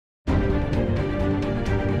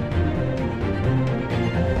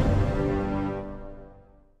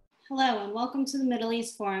Hello and welcome to the Middle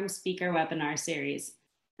East Forum Speaker Webinar Series.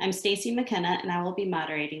 I'm Stacy McKenna and I will be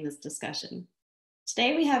moderating this discussion.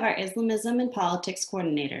 Today we have our Islamism and Politics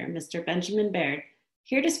Coordinator, Mr. Benjamin Baird,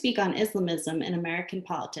 here to speak on Islamism in American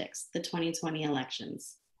politics, the 2020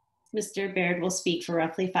 elections. Mr. Baird will speak for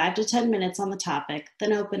roughly 5 to 10 minutes on the topic,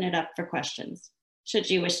 then open it up for questions. Should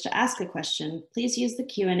you wish to ask a question, please use the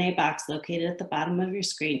Q&A box located at the bottom of your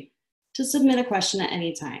screen to submit a question at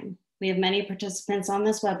any time. We have many participants on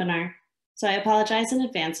this webinar, so I apologize in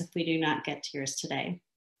advance if we do not get to yours today.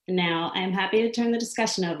 And now I am happy to turn the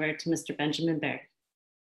discussion over to Mr. Benjamin Baird.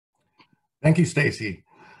 Thank you, Stacy.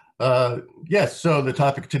 Yes, so the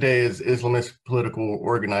topic today is Islamist political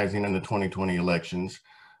organizing in the 2020 elections.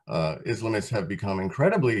 Islamists have become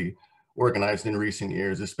incredibly organized in recent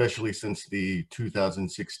years, especially since the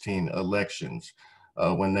 2016 elections.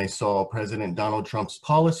 When they saw President Donald Trump's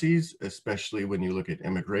policies, especially when you look at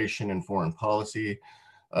immigration and foreign policy,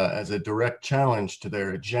 as a direct challenge to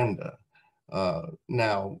their agenda.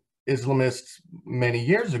 Now, Islamists many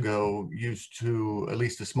years ago used to, at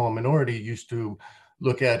least a small minority, used to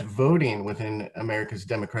look at voting within America's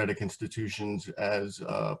democratic institutions as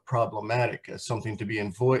problematic, as something to be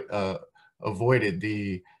avoided,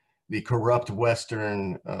 the corrupt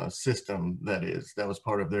Western system that was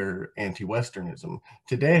part of their anti-Westernism.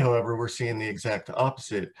 Today, however, we're seeing the exact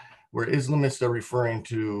opposite, where Islamists are referring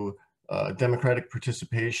to democratic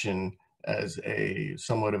participation as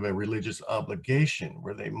somewhat of a religious obligation,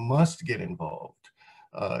 where they must get involved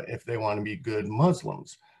if they want to be good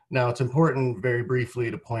Muslims. Now, it's important very briefly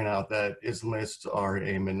to point out that Islamists are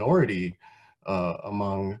a minority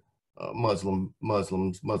among Muslim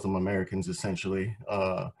Americans, essentially.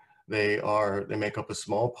 They make up a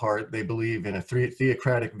small part. They believe in a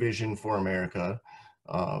theocratic vision for America.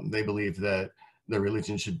 They believe that the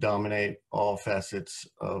religion should dominate all facets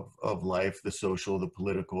of life, the social, the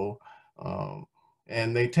political.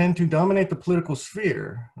 And they tend to dominate the political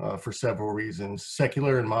sphere for several reasons.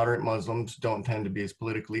 Secular and moderate Muslims don't tend to be as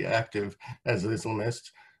politically active as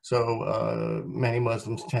Islamists. So many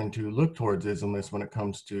Muslims tend to look towards Islamists when it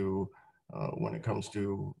comes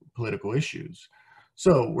to political issues.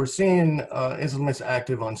 So we're seeing Islamists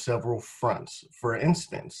active on several fronts. For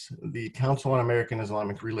instance, the Council on American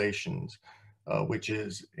Islamic Relations, which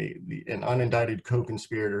is an unindicted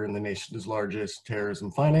co-conspirator in the nation's largest terrorism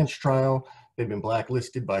finance trial. They've been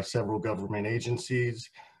blacklisted by several government agencies.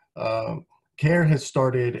 CAIR has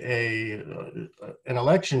started an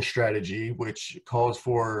election strategy which calls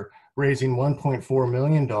for raising $1.4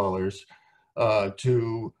 million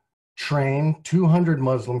to train 200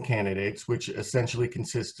 Muslim candidates, which essentially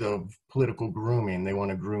consists of political grooming. They want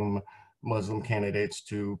to groom Muslim candidates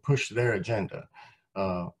to push their agenda.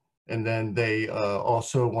 And then they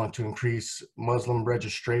also want to increase Muslim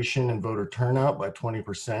registration and voter turnout by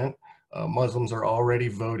 20%. Muslims are already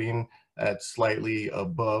voting at slightly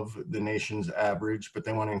above the nation's average, but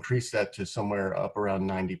they want to increase that to somewhere up around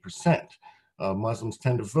 90%. Muslims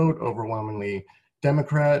tend to vote overwhelmingly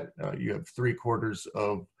Democrat. You have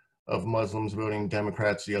 3/4 of Muslims voting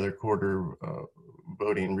Democrats, the other quarter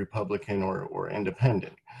voting Republican or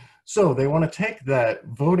independent. So they want to take that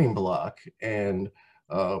voting block and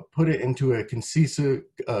put it into a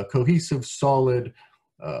cohesive, solid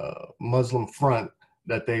Muslim front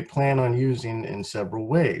that they plan on using in several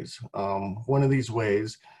ways. One of these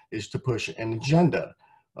ways is to push an agenda.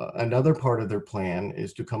 Another part of their plan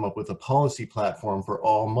is to come up with a policy platform for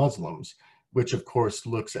all Muslims, which of course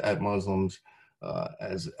looks at Muslims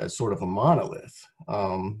as sort of a monolith.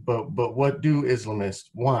 But what do Islamists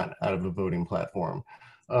want out of a voting platform?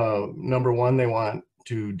 Number one, they want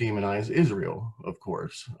to demonize Israel, of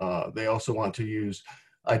course. They also want to use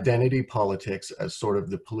identity politics as sort of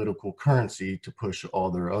the political currency to push all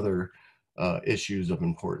their other issues of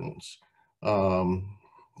importance.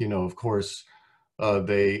 Of course,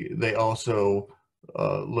 they also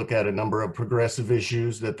look at a number of progressive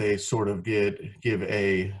issues that they sort of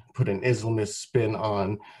put an Islamist spin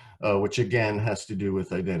on, which again has to do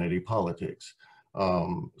with identity politics.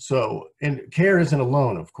 And CAIR isn't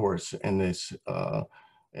alone, of course, in this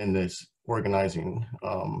organizing.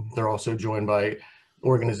 They're also joined by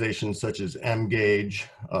organizations such as MGAGE,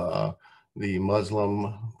 the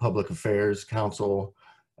Muslim Public Affairs Council,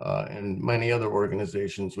 and many other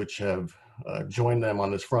organizations which have joined them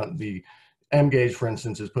on this front. The MGAGE, for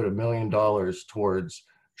instance, has put $1 million towards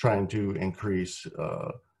trying to increase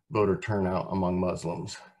voter turnout among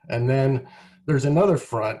Muslims. And then there's another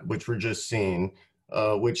front, which we're just seeing,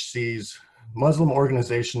 which sees Muslim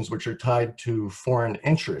organizations which are tied to foreign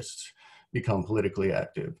interests become politically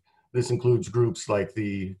active. This includes groups like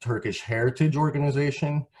the Turkish Heritage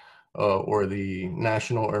Organization, or the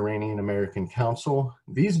National Iranian American Council.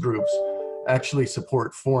 These groups actually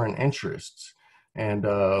support foreign interests. And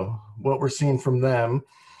what we're seeing from them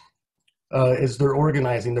is they're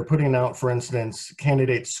organizing, they're putting out, for instance,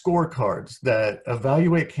 candidate scorecards that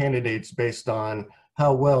evaluate candidates based on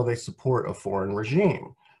how well they support a foreign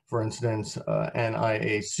regime. For instance,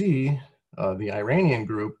 NIAC, the Iranian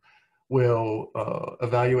group, will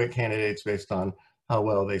evaluate candidates based on how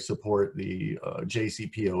well they support the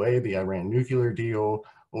JCPOA, the Iran nuclear deal,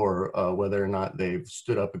 or whether or not they've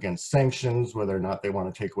stood up against sanctions, whether or not they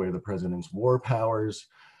want to take away the president's war powers.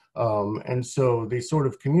 And so they sort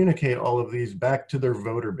of communicate all of these back to their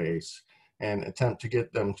voter base and attempt to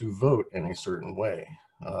get them to vote in a certain way.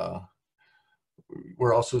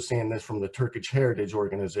 We're also seeing this from the Turkish Heritage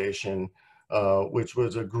Organization, which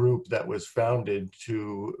was a group that was founded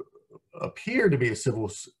to appear to be a civil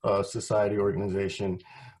society organization,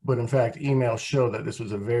 but in fact, emails show that this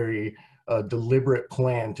was a very deliberate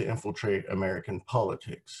plan to infiltrate American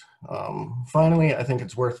politics. Finally, I think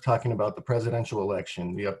it's worth talking about the presidential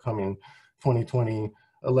election, the upcoming 2020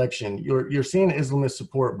 election. You're seeing Islamists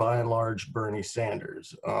support, by and large, Bernie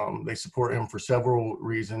Sanders. They support him for several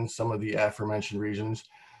reasons, some of the aforementioned reasons,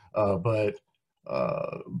 but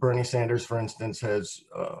Bernie Sanders, for instance, has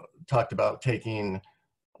talked about taking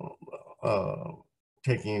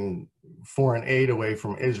foreign aid away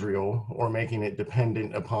from Israel, or making it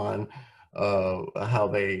dependent upon how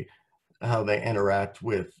they interact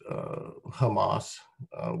with Hamas,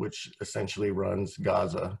 which essentially runs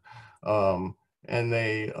Gaza. And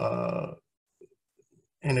they,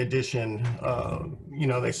 in addition,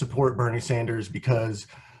 they support Bernie Sanders because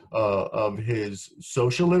of his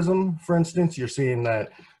socialism. For instance, you're seeing that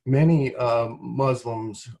many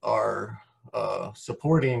Muslims are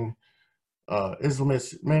supporting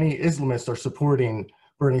Islamists. Many Islamists are supporting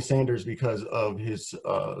Bernie Sanders because of his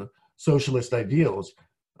socialist ideals.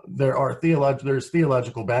 There's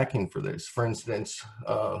theological backing for this. For instance,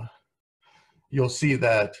 you'll see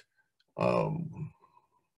that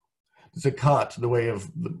zakat, the way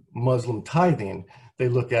of the Muslim tithing, they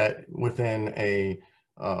look at within a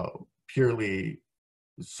purely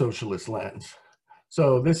socialist lens.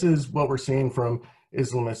 So this is what we're seeing from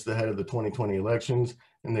Islamists ahead of the 2020 elections,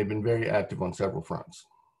 and they've been very active on several fronts.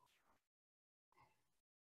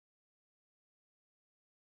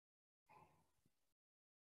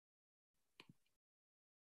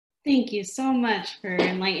 Thank you so much for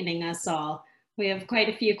enlightening us all. We have quite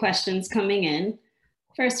a few questions coming in.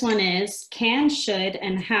 First one is, can, should,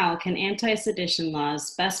 and how can anti-sedition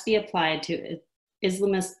laws best be applied to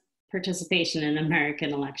Islamist participation in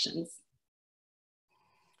American elections?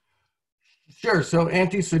 Sure. So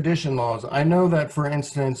anti-sedition laws. I know that, for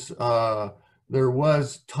instance, there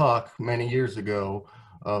was talk many years ago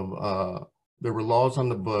of there were laws on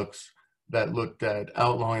the books that looked at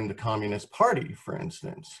outlawing the Communist Party, for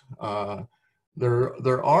instance.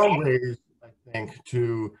 There are ways, I think,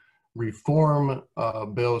 to reform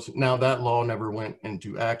bills. Now, that law never went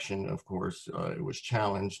into action, of course. It was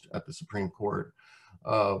challenged at the Supreme Court.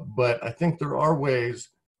 But I think there are ways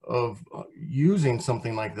of using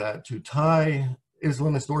something like that to tie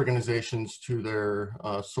Islamist organizations to their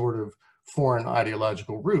sort of foreign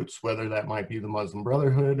ideological roots, whether that might be the Muslim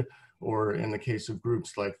Brotherhood, or in the case of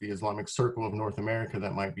groups like the Islamic Circle of North America,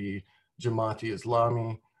 that might be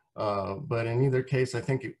Jamaat-e-Islami. But in either case, I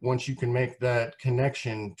think once you can make that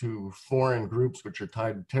connection to foreign groups which are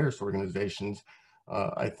tied to terrorist organizations,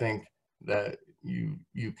 I think that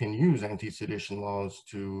you can use anti-sedition laws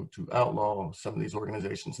to outlaw some of these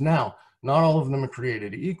organizations. Now, not all of them are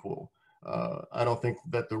created equal. I don't think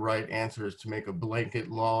that the right answer is to make a blanket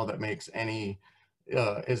law that makes any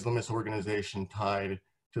Islamist organization tied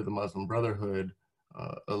to the Muslim Brotherhood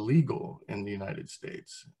illegal in the United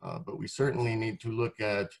States. But we certainly need to look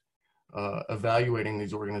at evaluating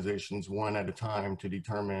these organizations one at a time to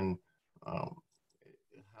determine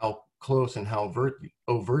how close and how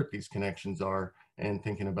overt these connections are, and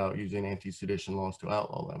thinking about using anti-sedition laws to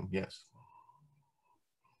outlaw them. Yes.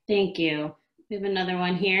 Thank you. We have another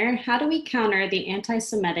one here. How do we counter the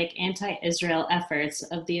anti-Semitic, anti-Israel efforts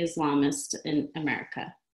of the Islamists in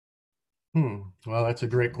America? Well, that's a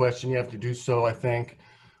great question. You have to do so, I think,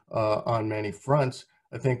 on many fronts.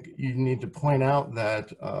 I think you need to point out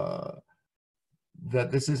that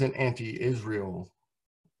that this isn't anti-Israel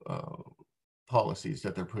policies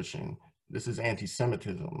that they're pushing. This is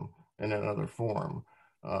anti-Semitism in another form.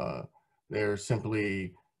 They're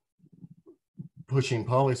simply pushing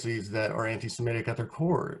policies that are anti-Semitic at their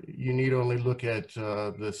core. You need only look at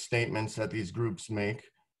the statements that these groups make,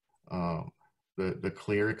 the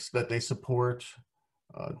clerics that they support,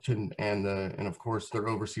 and of course their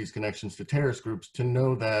overseas connections to terrorist groups, to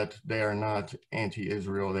know that they are not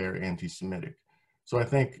anti-Israel, they are anti-Semitic. So I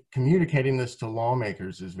think communicating this to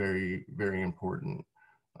lawmakers is very, very important.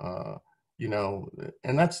 You know,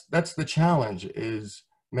 and that's the challenge, is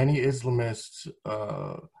many Islamists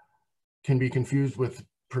can be confused with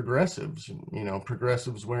progressives, you know,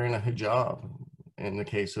 progressives wearing a hijab in the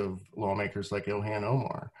case of lawmakers like Ilhan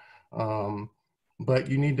Omar. But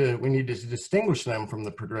we need to distinguish them from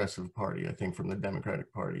the Progressive Party, I think, from the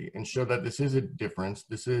Democratic Party, and show that this is a difference.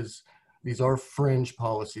 These are fringe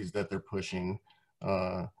policies that they're pushing.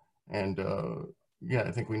 Yeah,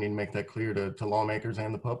 I think we need to make that clear to lawmakers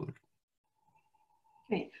and the public.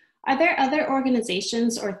 Great. Are there other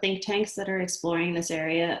organizations or think tanks that are exploring this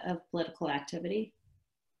area of political activity?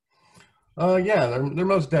 Yeah, there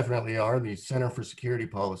most definitely are. The Center for Security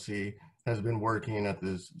Policy has been working at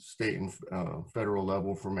the state and federal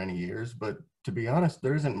level for many years, but to be honest,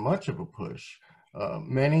 there isn't much of a push.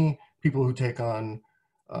 Many people who take on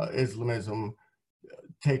Islamism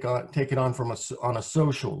take it on on a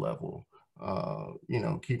social level, you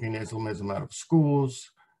know, keeping Islamism out of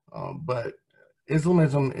schools, but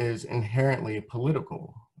Islamism is inherently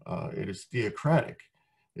political. It is theocratic.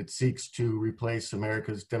 It seeks to replace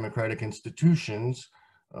America's democratic institutions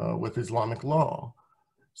with Islamic law.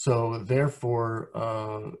 So therefore,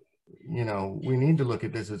 you know, we need to look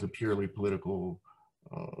at this as a purely political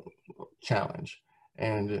challenge.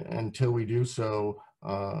 And until we do so,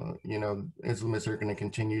 you know, Islamists are going to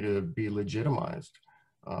continue to be legitimized.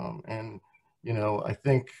 And, you know, I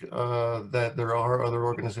think that there are other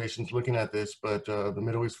organizations looking at this, but the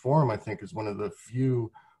Middle East Forum, I think, is one of the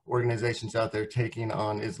few organizations out there taking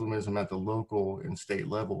on Islamism at the local and state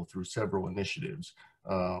level through several initiatives.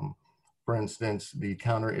 For instance, the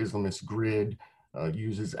Counter-Islamist Grid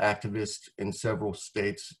uses activists in several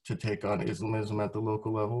states to take on Islamism at the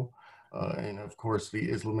local level. And of course, the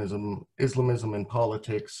Islamism in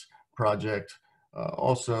Politics project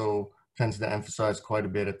also tends to emphasize quite a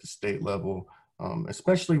bit at the state level,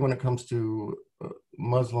 especially when it comes to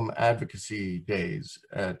Muslim advocacy days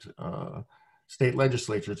at state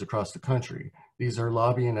legislatures across the country. These are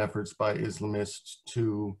lobbying efforts by Islamists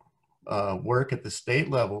to work at the state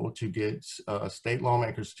level to get state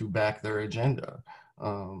lawmakers to back their agenda.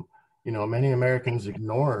 You know, many Americans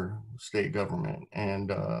ignore state government,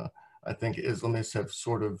 and I think Islamists have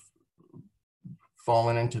sort of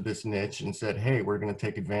fallen into this niche and said, hey, we're going to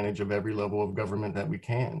take advantage of every level of government that we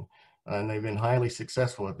can. And they've been highly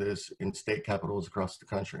successful at this in state capitals across the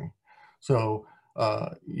country. So,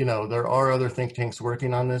 you know, there are other think tanks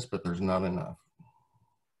working on this, but there's not enough.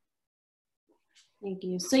 Thank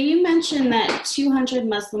you. So you mentioned that 200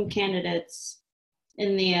 Muslim candidates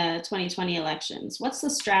in the 2020 elections. What's the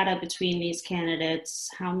strata between these candidates?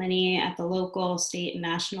 How many at the local, state, and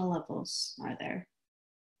national levels are there?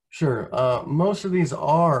 Sure. Most of these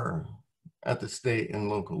are at the state and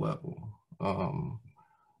local level.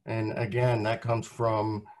 And again, that comes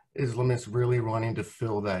from Islamists really wanting to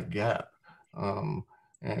fill that gap.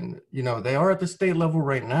 And, you know, they are at the state level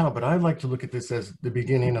right now, but I'd like to look at this as the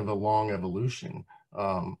beginning of a long evolution.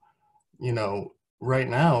 You know, right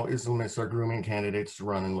now, Islamists are grooming candidates to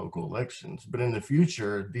run in local elections, but in the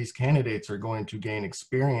future, these candidates are going to gain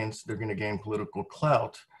experience, they're going to gain political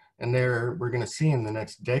clout, and we're going to see in the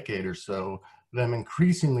next decade or so, them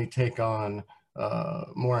increasingly take on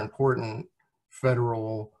more important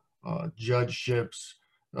federal judgeships,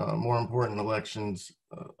 more important elections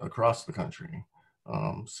across the country.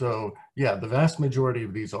 So yeah, the vast majority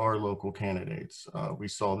of these are local candidates. We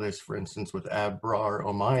saw this, for instance, with Abrar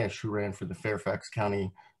Omayesh, who ran for the Fairfax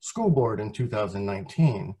County School Board in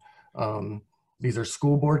 2019. These are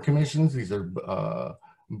school board commissions. These are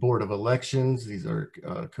board of elections. These are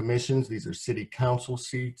commissions. These are city council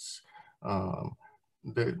seats.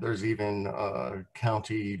 There's even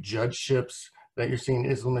county judgeships that you're seeing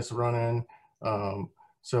Islamists run in.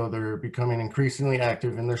 So they're becoming increasingly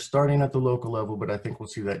active, and they're starting at the local level, but I think we'll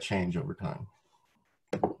see that change over time.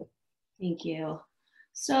 Thank you.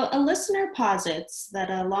 So a listener posits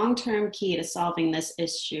that a long-term key to solving this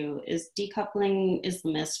issue is decoupling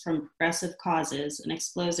Islamists from progressive causes and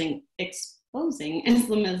exposing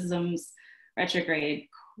Islamism's retrograde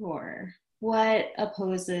core. What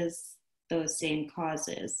opposes those same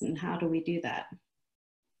causes, and how do we do that?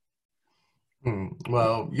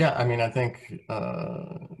 Well, yeah, I mean, I think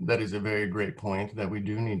that is a very great point, that we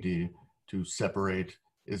do need to separate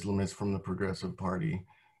Islamists from the Progressive Party.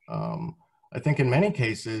 I think in many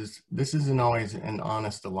cases, this isn't always an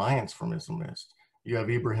honest alliance from Islamists. You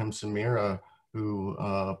have Ibrahim Samira, who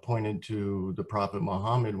pointed to the Prophet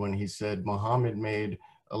Muhammad when he said Muhammad made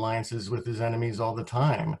alliances with his enemies all the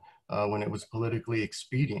time when it was politically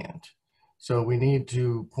expedient. So we need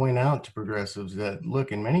to point out to progressives that,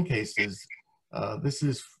 look, in many cases, this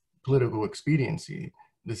is political expediency.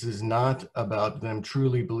 This is not about them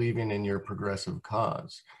truly believing in your progressive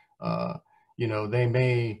cause. You know, they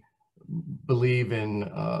may believe in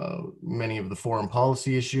many of the foreign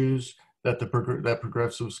policy issues that that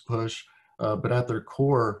progressives push, but at their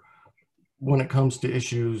core, when it comes to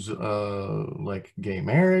issues like gay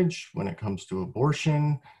marriage, when it comes to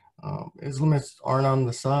abortion, Islamists aren't on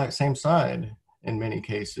the same side in many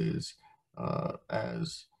cases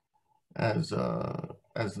as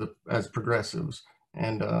progressives.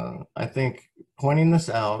 And I think pointing this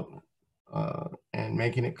out and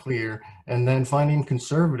making it clear, and then finding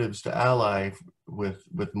conservatives to ally with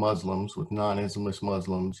Muslims, with non-Islamist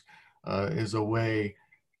Muslims, is a way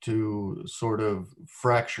to sort of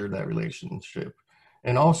fracture that relationship.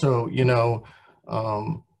 And also, you know,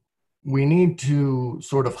 we need to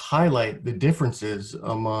sort of highlight the differences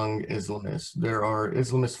among Islamists. There are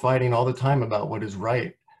Islamists fighting all the time about what is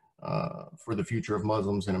right for the future of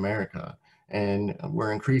Muslims in America. And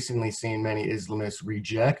we're increasingly seeing many Islamists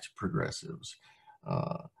reject progressives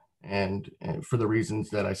and for the reasons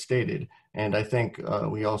that I stated. And I think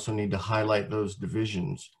we also need to highlight those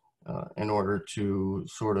divisions in order to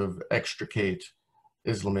sort of extricate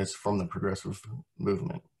Islamists from the progressive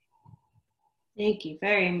movement. Thank you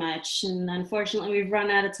very much. And unfortunately, we've run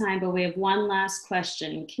out of time, but we have one last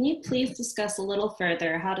question. Can you please discuss a little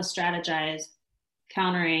further how to strategize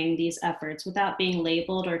countering these efforts without being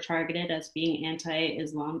labeled or targeted as being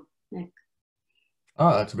anti-Islamic?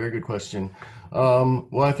 That's a very good question.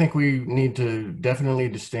 Well, I think we need to definitely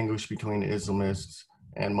distinguish between Islamists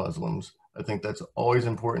and Muslims. I think that's always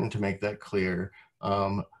important to make that clear.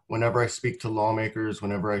 Whenever I speak to lawmakers,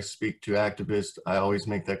 whenever I speak to activists, I always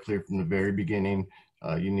make that clear from the very beginning.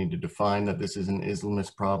 You need to define that this is an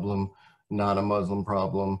Islamist problem, not a Muslim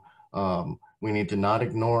problem. We need to not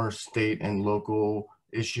ignore state and local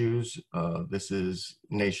issues. This is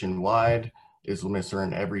nationwide. Islamists are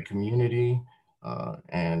in every community.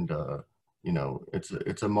 You know,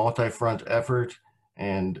 it's a multi-front effort.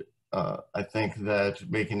 And I think that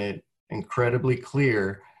making it incredibly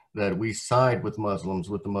clear that we side with Muslims,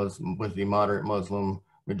 with the moderate Muslim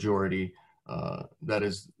majority, that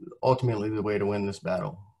is ultimately the way to win this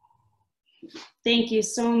battle. Thank you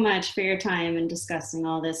so much for your time in discussing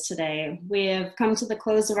all this today. We have come to the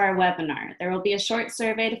close of our webinar. There will be a short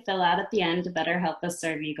survey to fill out at the end to better help us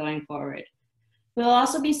serve you going forward. We will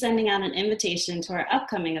also be sending out an invitation to our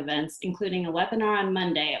upcoming events, including a webinar on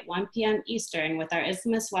Monday at 1 p.m. Eastern with our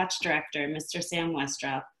Islamist Watch Director, Mr. Sam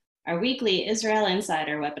Westrop, our weekly Israel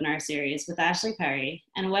Insider webinar series with Ashley Perry,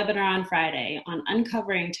 and a webinar on Friday on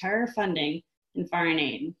uncovering terror funding and foreign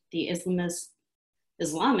aid, the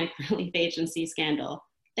Islamic Relief Agency scandal.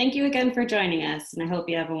 Thank you again for joining us, and I hope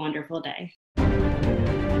you have a wonderful day.